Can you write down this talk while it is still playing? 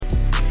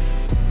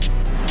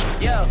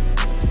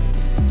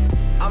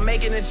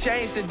making a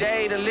change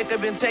today. The liquor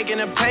been taking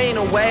the pain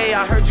away.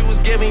 I heard you was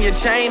giving your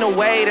chain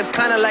away. That's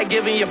kinda like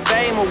giving your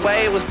fame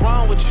away. What's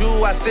wrong with you?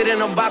 I sit in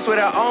a box where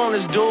the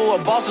owners do. A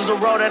boss is a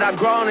role that I've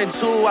grown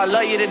into. I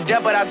love you to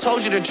death, but I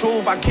told you the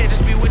truth. I can't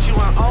just be with you,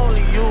 I'm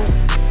only you.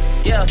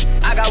 Yeah,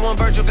 I got one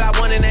Virgil, got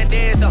one, and that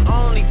day is the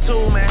only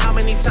two, man. How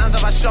many times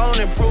have I shown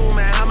and proved,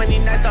 man? How many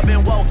nights I've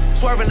been woke,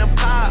 swerving the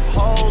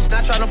potholes,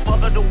 not trying to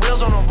fuck up the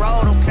wheels on the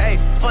road, okay?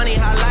 Funny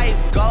how life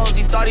goes,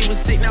 he thought he was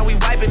sick, now we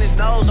wiping his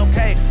nose,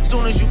 okay?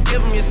 Soon as you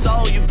give him your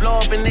soul, you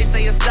blow up and they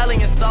say you're selling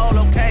your soul,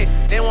 okay?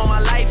 They want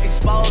my life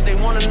exposed, they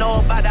wanna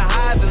know about the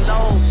highs and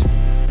lows.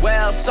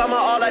 Well, summer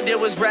all I did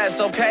was rest,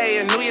 okay?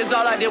 And New Year's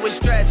all I did was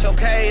stretch,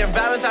 okay? And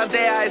Valentine's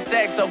Day I had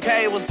sex,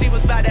 okay? We'll see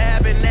what's about to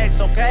happen next,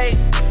 okay?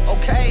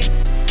 Okay,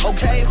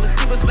 okay, we'll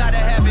see what's about to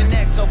happen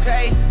next,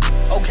 okay?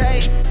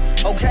 Okay,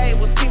 okay,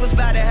 we'll see what's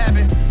about to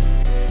happen.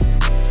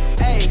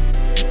 Hey,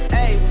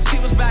 hey, we'll see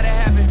what's about to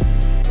happen.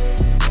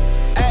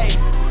 Hey,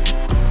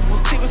 we'll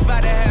see what's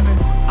about to happen.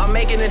 I'm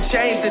making a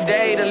change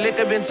today. The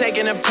liquor been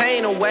taking the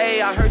pain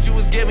away. I heard you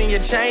was giving your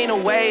chain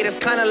away. That's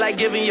kinda like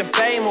giving your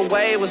fame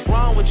away. What's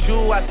wrong with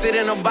you? I sit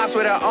in a box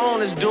where the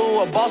owners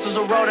do. A boss is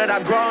a role that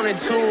I've grown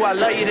into. I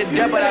love you to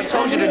death, but I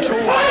told you the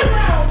truth.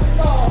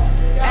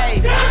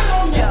 Hey,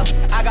 yeah,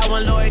 I got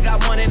one lawyer,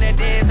 got one, and that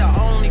day is the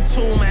only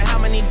two, man. How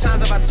many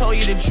times have I told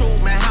you the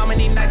truth, man? How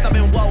many nights I've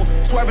been woke,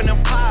 swerving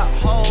them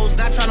potholes,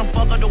 not trying to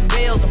fuck up the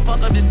wheels or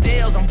fuck up the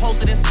deals. I'm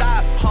posted in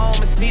Stockholm,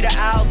 it's me, the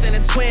Owls, and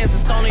the Twins,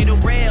 it's only the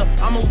real.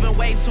 I'm moving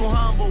way too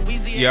humble.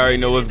 Weezy, you already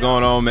know what's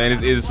going on, man.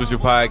 This is the Swisher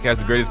Podcast,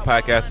 the greatest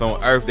podcast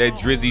on earth. That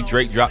Drizzy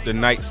Drake dropped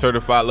tonight,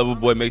 Certified Lover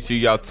Boy. Make sure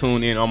y'all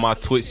tune in on my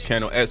Twitch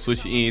channel at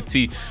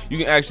SwisherENT. You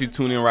can actually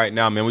tune in right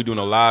now, man. We're doing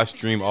a live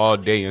stream all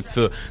day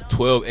until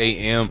 12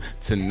 a.m.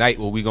 tonight,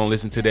 where we gonna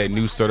listen to that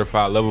new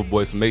Certified Lover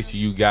Boy. So make sure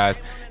you guys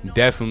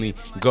definitely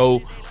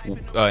go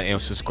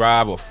and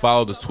subscribe or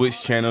follow the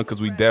Twitch channel,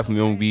 because we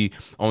definitely gonna be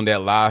on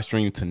that live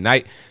stream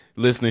tonight,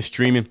 listening,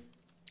 streaming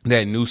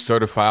that new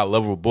Certified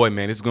Lover Boy,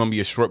 man. It's gonna be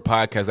a short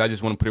podcast. I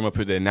just want to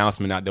put the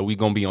announcement out that we're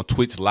gonna be on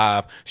Twitch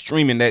live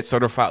streaming that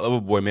Certified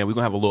Lover Boy, man. We're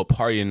gonna have a little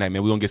party tonight,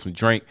 man. We're gonna get some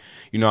drink,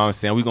 you know what I'm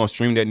saying? We're gonna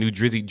stream that new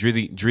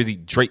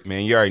Drizzy Drake,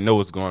 man. You already know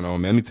what's going on,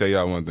 man. Let me tell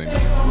y'all one thing.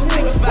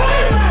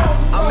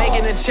 I'm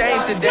making a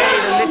change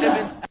today. The liquor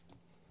been...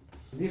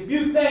 If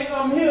you think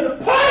I'm here to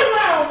play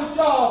around with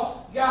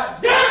y'all,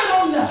 God damn it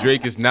on that.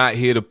 Drake is not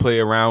here to play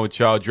around with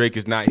y'all. Drake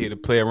is not here to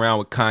play around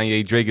with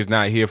Kanye. Drake is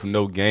not here for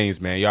no games,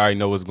 man. Y'all already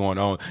know what's going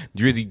on.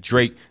 Drizzy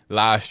Drake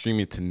live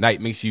streaming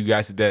tonight. Make sure you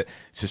guys hit that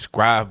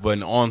subscribe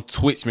button on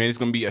Twitch, man. It's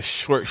going to be a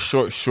short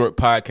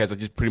podcast. I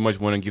just pretty much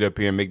want to get up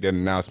here and make that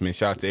announcement.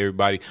 Shout out to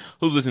everybody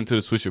who's listening to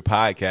the Swisher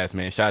Podcast,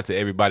 man. Shout out to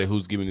everybody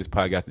who's giving this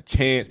podcast a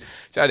chance.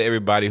 Shout out to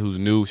everybody who's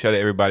new. Shout out to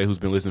everybody who's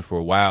been listening for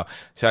a while.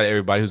 Shout out to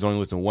everybody who's only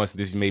listened once.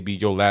 This may be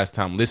your last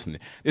time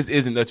listening. This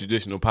isn't a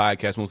traditional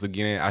podcast. Once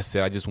again, I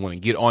said I just want to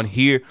get on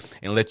here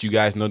and let you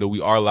guys know that we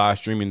are live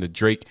streaming the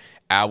Drake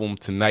album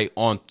tonight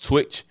on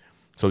Twitch.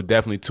 So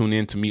definitely tune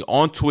in to me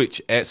on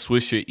Twitch at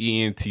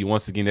SwisherENT.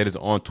 Once again, that is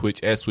on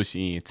Twitch at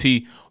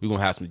SwisherENT. We're going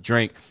to have some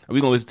drink. And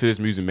we're going to listen to this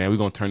music, man. We're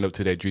going to turn up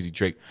to that Drizzy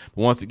Drake.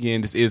 But once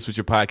again, this is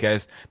Swisher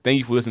Podcast. Thank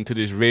you for listening to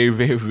this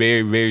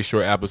very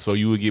short episode.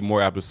 You will get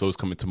more episodes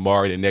coming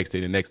tomorrow, the next day.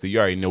 You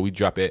already know we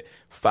drop at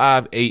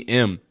 5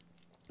 a.m.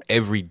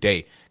 every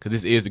day, because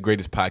this is the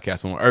greatest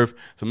podcast on earth.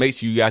 So make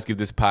sure you guys give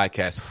this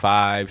podcast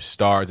 5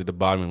 stars at the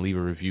bottom and leave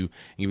a review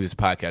and give this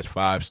podcast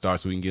 5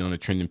 stars so we can get on the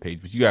trending page.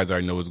 But you guys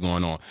already know what's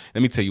going on.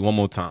 Let me tell you one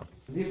more time.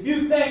 If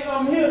you think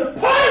I'm here to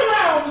play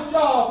around with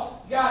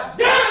y'all, God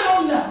damn it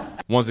on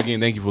that. Once again,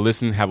 thank you for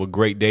listening. Have a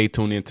great day.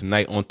 Tune in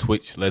tonight on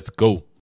Twitch. Let's go.